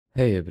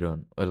Hey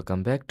everyone,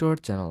 welcome back to our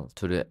channel.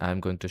 Today I'm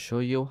going to show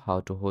you how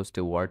to host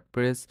a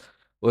WordPress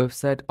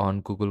website on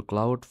Google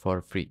Cloud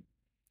for free.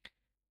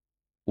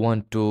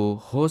 Want to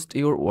host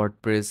your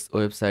WordPress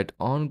website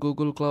on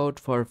Google Cloud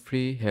for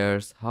free?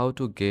 Here's how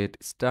to get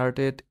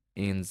started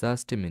in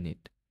just a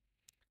minute.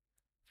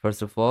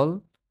 First of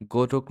all,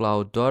 go to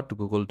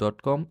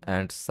cloud.google.com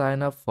and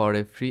sign up for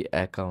a free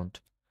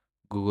account.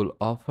 Google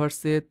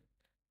offers a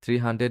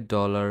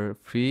 $300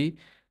 free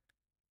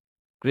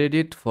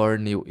credit for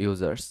new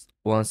users.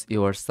 Once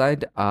you are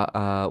signed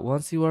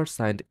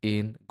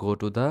in, go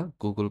to the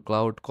Google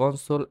Cloud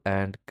Console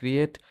and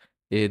create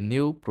a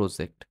new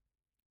project.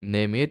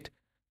 Name it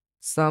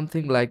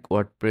something like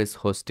WordPress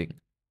hosting.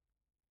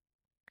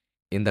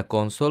 In the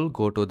console,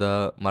 go to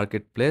the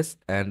marketplace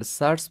and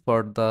search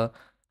for the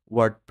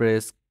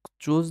WordPress.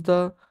 Choose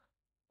the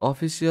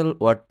official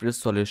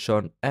WordPress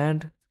solution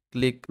and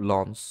click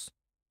launch.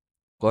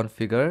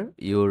 Configure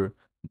your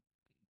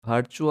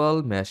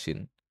virtual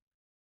machine.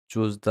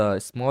 Choose the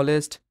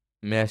smallest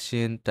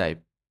machine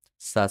type,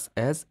 such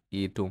as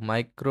E2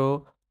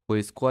 Micro,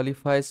 which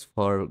qualifies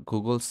for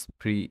Google's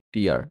free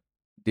tier.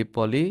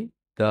 Deploy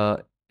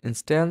the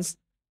instance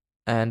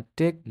and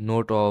take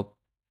note of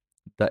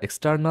the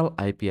external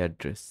IP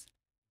address.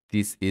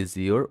 This is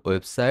your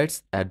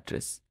website's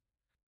address.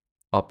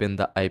 Open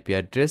the IP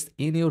address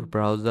in your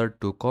browser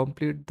to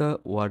complete the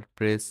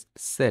WordPress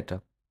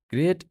setup.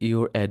 Create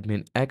your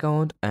admin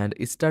account and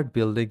start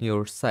building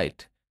your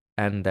site.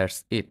 And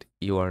that's it.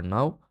 You are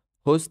now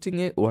hosting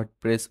a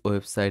WordPress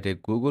website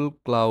at Google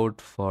Cloud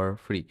for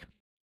free.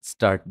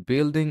 Start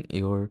building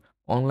your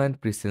online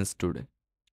presence today.